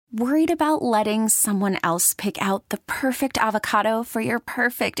Worried about letting someone else pick out the perfect avocado for your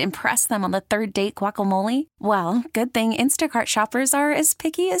perfect impress them on the third date guacamole? Well, good thing Instacart shoppers are as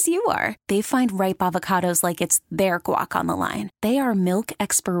picky as you are. They find ripe avocados like it's their guac on the line. They are milk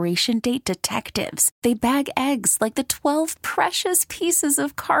expiration date detectives. They bag eggs like the 12 precious pieces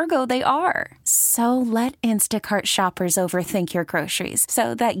of cargo they are. So let Instacart shoppers overthink your groceries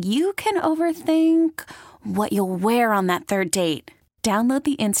so that you can overthink what you'll wear on that third date. Download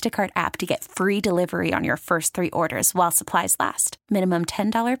the Instacart app to get free delivery on your first 3 orders while supplies last. Minimum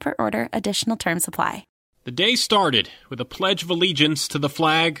 $10 per order. Additional terms apply. The day started with a pledge of allegiance to the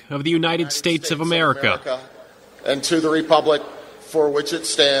flag of the United States of America. And to the republic for which it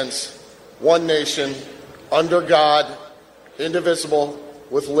stands, one nation, under God, indivisible,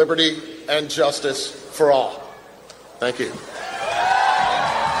 with liberty and justice for all. Thank you.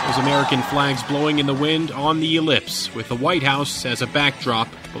 Those American flags blowing in the wind on the ellipse, with the White House as a backdrop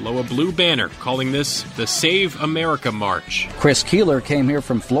below a blue banner calling this the Save America March. Chris Keeler came here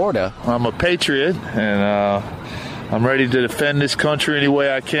from Florida. I'm a patriot, and I'm ready to defend this country any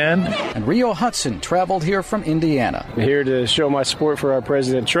way I can. And Rio Hudson traveled here from Indiana. Here to show my support for our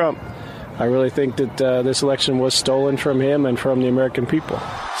President Trump. I really think that this election was stolen from him and from the American people.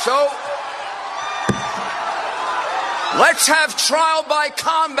 So, let's have trial by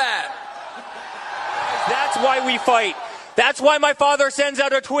combat. That's why we fight. That's why my father sends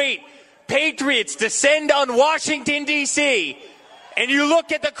out a tweet. Patriots descend on Washington, D.C. And you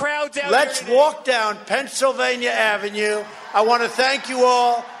look at the crowds out Let's there. walk down Pennsylvania Avenue. I want to thank you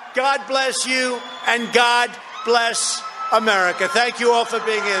all. God bless you, and God bless America. Thank you all for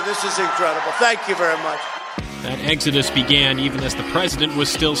being here. This is incredible. Thank you very much. That exodus began even as the president was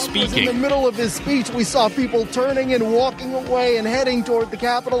still speaking. In the middle of his speech, we saw people turning and walking away and heading toward the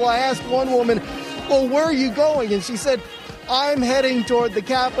Capitol. I asked one woman, well, where are you going? And she said, I'm heading toward the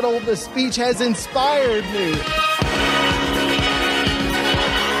Capitol. The speech has inspired me.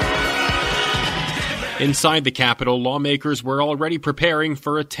 Inside the Capitol, lawmakers were already preparing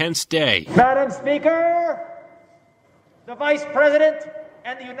for a tense day. Madam Speaker, the Vice President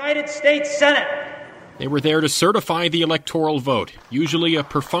and the United States Senate. They were there to certify the electoral vote, usually a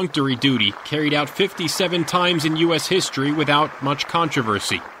perfunctory duty carried out 57 times in U.S. history without much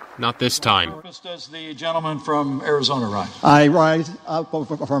controversy. Not this time. Does the gentleman from Arizona rise? I rise up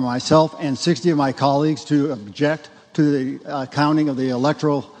for myself and 60 of my colleagues to object to the counting of the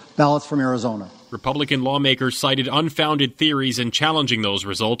electoral ballots from Arizona. Republican lawmakers cited unfounded theories in challenging those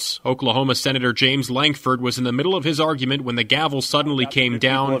results. Oklahoma Senator James Lankford was in the middle of his argument when the gavel suddenly came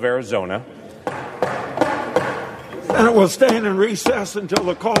down. People of Arizona. And it will stand in recess until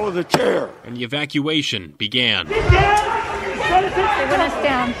the call of the chair. And the evacuation began. Sit down! They're going to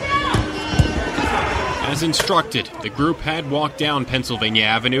stand. As instructed, the group had walked down Pennsylvania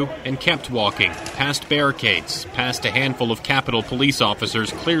Avenue and kept walking, past barricades, past a handful of Capitol police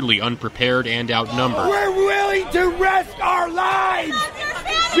officers clearly unprepared and outnumbered. We're willing to risk our lives!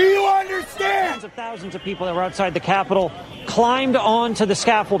 Do you understand? Thousands of people that were outside the Capitol climbed onto the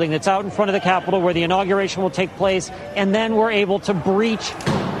scaffolding that's out in front of the Capitol where the inauguration will take place, and then were able to breach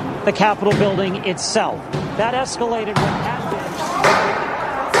the Capitol building itself. That escalated what had been.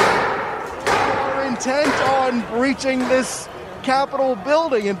 We're intent on breaching this Capitol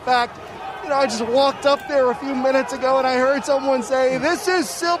building. In fact, I just walked up there a few minutes ago and I heard someone say, "This is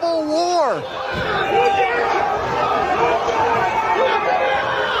civil war."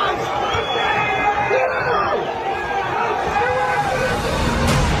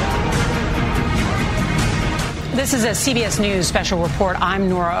 This is a CBS News special report. I'm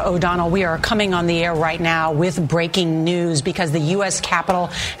Norah O'Donnell. We are coming on the air right now with breaking news because the U.S. Capitol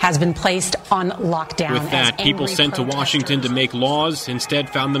has been placed on lockdown. With that, people sent to Washington to make laws instead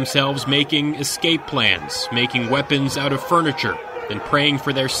found themselves making escape plans, making weapons out of furniture, and praying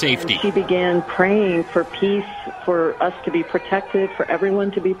for their safety. She began praying for peace, for us to be protected, for everyone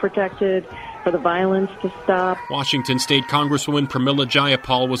to be protected, for the violence to stop. Washington State Congresswoman Pramila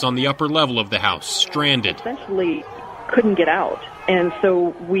Jayapal was on the upper level of the House, stranded. Essentially couldn't get out. And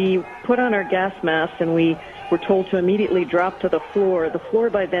so we put on our gas masks and we were told to immediately drop to the floor. The floor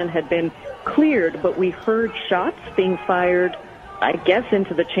by then had been cleared, but we heard shots being fired, I guess,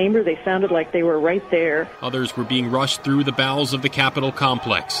 into the chamber. They sounded like they were right there. Others were being rushed through the bowels of the Capitol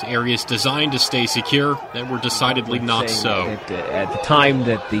complex, areas designed to stay secure that were decidedly not so. At the time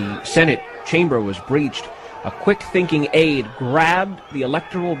that the Senate chamber was breached, a quick-thinking aide grabbed the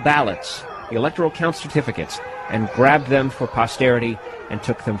electoral ballots, the electoral count certificates, and grabbed them for posterity and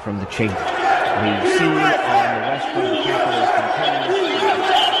took them from the chamber. The scene on the west front of the Capitol is continuing.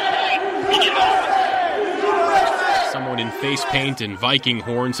 Everyone in face paint and Viking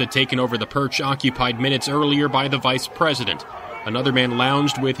horns had taken over the perch occupied minutes earlier by the vice president. Another man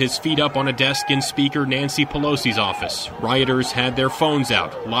lounged with his feet up on a desk in Speaker Nancy Pelosi's office. Rioters had their phones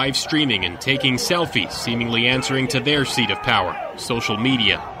out, live streaming and taking selfies, seemingly answering to their seat of power, social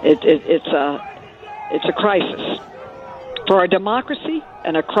media. It's a crisis for our democracy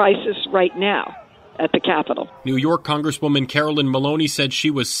and a crisis right now at the Capitol. New York Congresswoman Carolyn Maloney said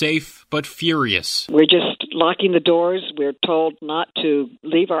she was safe but furious. We're just locking the doors. We're told not to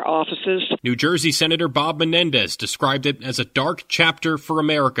leave our offices. New Jersey Senator Bob Menendez described it as a dark chapter for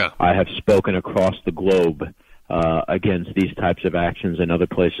America. I have spoken across the globe against these types of actions in other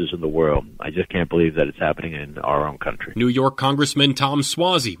places in the world. I just can't believe that it's happening in our own country. New York Congressman Tom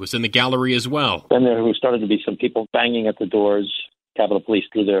Suozzi was in the gallery as well. Then there started to be some people banging at the doors. Capitol Police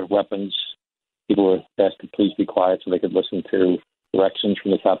drew their weapons. People were asked to please be quiet so they could listen to directions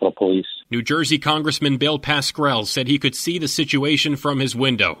from the Capitol Police. New Jersey Congressman Bill Pascrell said he could see the situation from his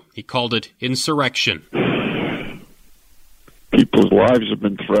window. He called it insurrection. People's lives have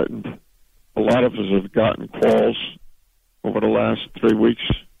been threatened. A lot of us have gotten calls over the last 3 weeks,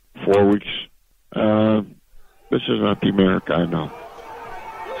 4 weeks. This is not the America I know.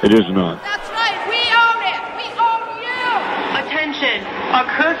 It is not. That's right. We own it. We own you. Attention. A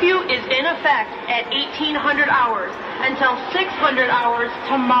curfew is in effect at 1800 hours until 600 hours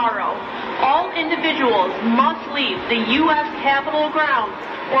tomorrow. All individuals must leave the U.S. Capitol grounds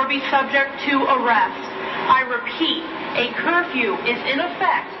or be subject to arrest. I repeat, a curfew is in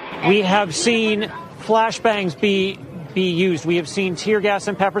effect. We have seen flashbangs be used. We have seen tear gas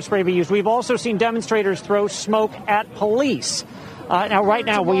and pepper spray be used. We've also seen demonstrators throw smoke at police. Right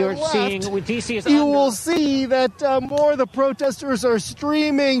now, we are seeing D.C. is you will see that more of the protesters are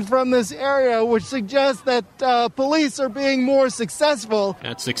streaming from this area, which suggests that police are being more successful.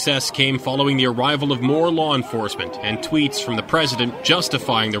 That success came following the arrival of more law enforcement and tweets from the president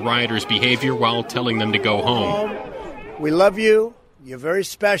justifying the rioters' behavior while telling them to go home. We love you. You're very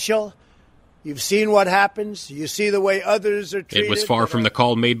special. You've seen what happens. You see the way others are treated. It was far from the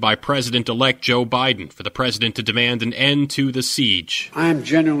call made by President-elect Joe Biden for the president to demand an end to the siege. I am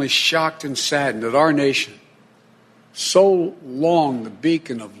genuinely shocked and saddened that our nation, so long the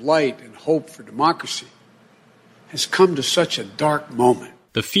beacon of light and hope for democracy, has come to such a dark moment.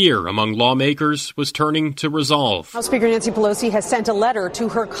 The fear among lawmakers was turning to resolve. House Speaker Nancy Pelosi has sent a letter to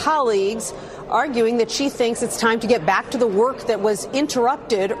her colleagues arguing that she thinks it's time to get back to the work that was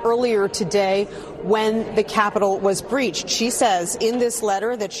interrupted earlier today when the Capitol was breached. She says in this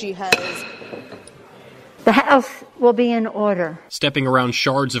letter that she has... The House will be in order. Stepping around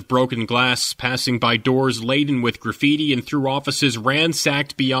shards of broken glass, passing by doors laden with graffiti, and through offices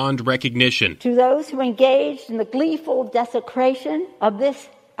ransacked beyond recognition. To those who engaged in the gleeful desecration of this,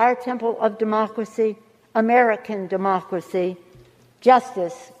 our temple of democracy, American democracy,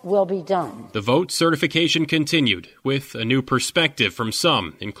 justice will be done. The vote certification continued, with a new perspective from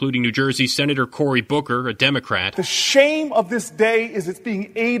some, including New Jersey Senator Cory Booker, a Democrat. The shame of this day is it's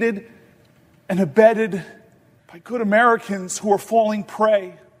being aided and abetted by good Americans who are falling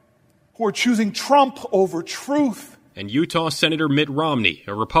prey, who are choosing Trump over truth. And Utah Senator Mitt Romney,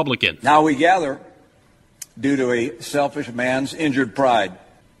 a Republican. Now we gather due to a selfish man's injured pride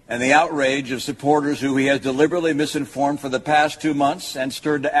and the outrage of supporters who he has deliberately misinformed for the past 2 months and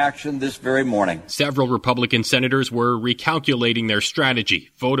stirred to action this very morning. Several Republican senators were recalculating their strategy.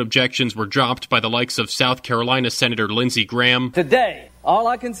 Vote objections were dropped by the likes of South Carolina Senator Lindsey Graham. Today, all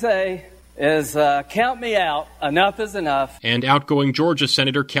I can say is count me out. Enough is enough. And outgoing Georgia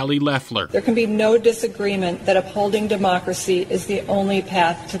Senator Kelly Loeffler. There can be no disagreement that upholding democracy is the only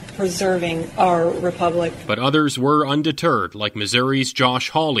path to preserving our republic. But others were undeterred, like Missouri's Josh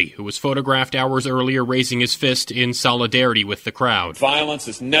Hawley, who was photographed hours earlier raising his fist in solidarity with the crowd. Violence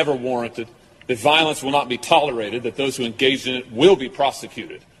is never warranted, that violence will not be tolerated, that those who engaged in it will be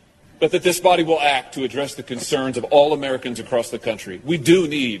prosecuted, but that this body will act to address the concerns of all Americans across the country. We do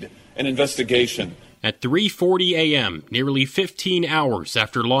need an investigation. At 3:40 a.m., nearly 15 hours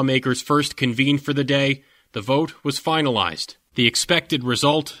after lawmakers first convened for the day, the vote was finalized. The expected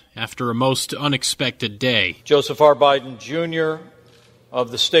result after a most unexpected day. Joseph R. Biden, Jr.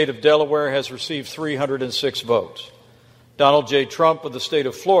 of the state of Delaware has received 306 votes. Donald J. Trump of the state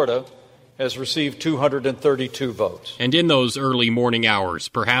of Florida has received 232 votes. And in those early morning hours,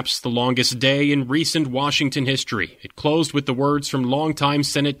 perhaps the longest day in recent Washington history, it closed with the words from longtime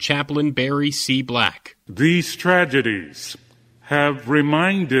Senate Chaplain Barry C. Black. These tragedies have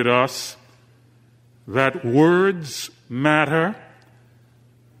reminded us that words matter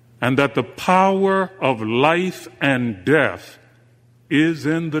and that the power of life and death is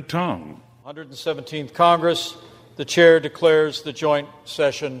in the tongue. 117th Congress, The chair declares the joint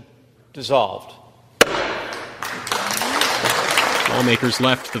session dissolved. Lawmakers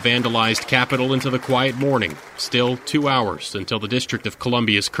left the vandalized Capitol into the quiet morning. Still 2 hours until the District of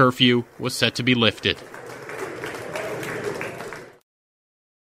Columbia's curfew was set to be lifted.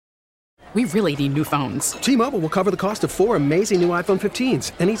 We really need new phones. T-Mobile will cover the cost of 4 amazing new iPhone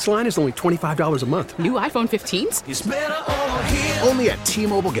 15s, and each line is only $25 a month. New iPhone 15s? It's better over here. Only at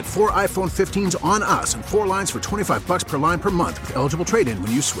T-Mobile, get 4 iPhone 15s on us and 4 lines for $25 per line per month with eligible trade-in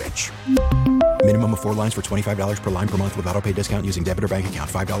when you switch. Minimum of 4 lines for $25 per line per month with autopay discount using debit or bank account.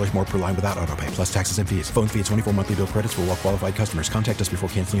 $5 more per line without autopay, plus taxes and fees. Phone fee at 24 monthly bill credits for well-qualified customers. Contact us before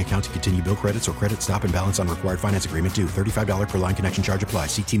canceling account to continue bill credits or credit stop and balance on required finance agreement due. $35 per line connection charge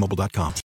applies. See T-Mobile.com.